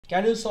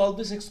Can you solve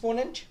this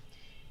exponent?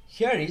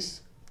 Here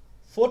is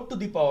 4 to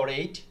the power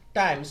 8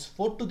 times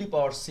 4 to the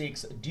power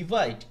 6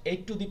 divide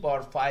 8 to the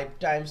power 5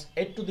 times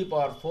 8 to the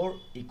power 4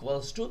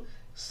 equals to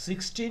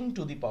 16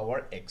 to the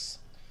power x.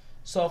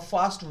 So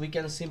first we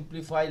can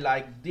simplify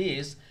like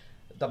this.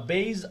 The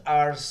base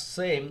are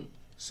same,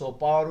 so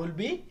power will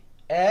be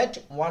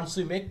add once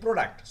we make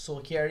product. So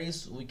here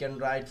is we can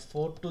write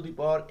 4 to the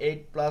power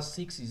 8 plus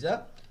 6 is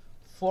a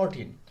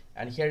 14,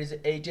 and here is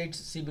 8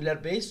 similar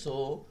base,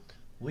 so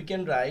we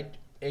can write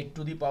 8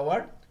 to the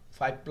power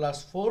 5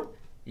 plus 4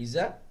 is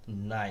a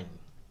 9.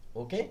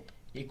 Okay,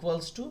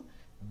 equals to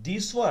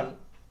this one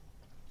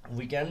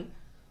we can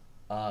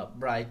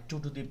write 2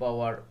 to the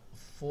power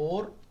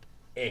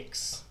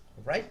 4x,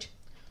 right?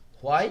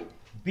 Why?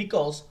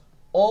 Because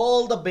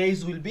all the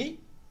base will be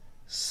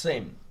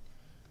same.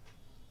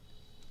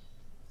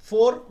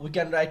 4 we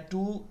can write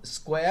 2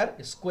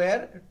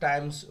 square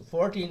times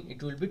 14,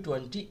 it will be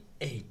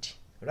 28,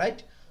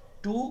 right?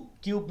 2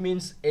 cube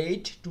means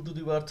 8, 2 to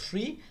the power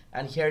 3,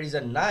 and here is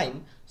a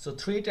 9, so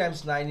 3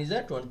 times 9 is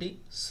a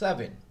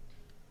 27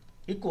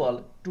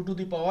 equal 2 to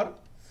the power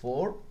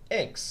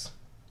 4x.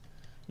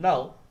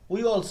 Now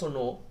we also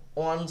know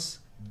once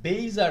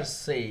base are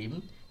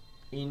same,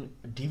 in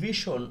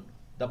division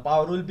the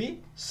power will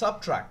be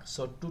subtract.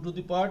 So 2 to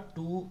the power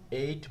 2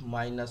 8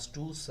 minus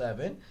 2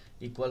 7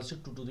 equals to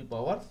 2 to the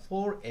power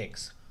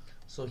 4x.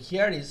 So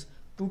here is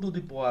 2 to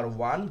the power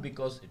 1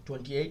 because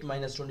 28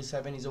 minus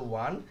 27 is a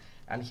 1,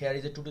 and here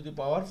is a 2 to the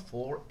power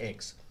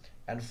 4x.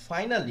 And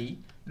finally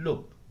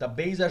look, the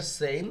base are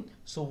same,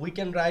 so we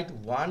can write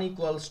 1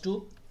 equals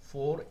to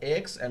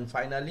 4x, and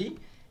finally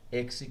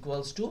x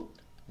equals to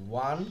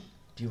 1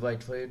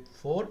 divided by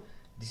 4.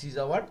 This is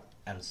our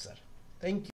answer. Thank you.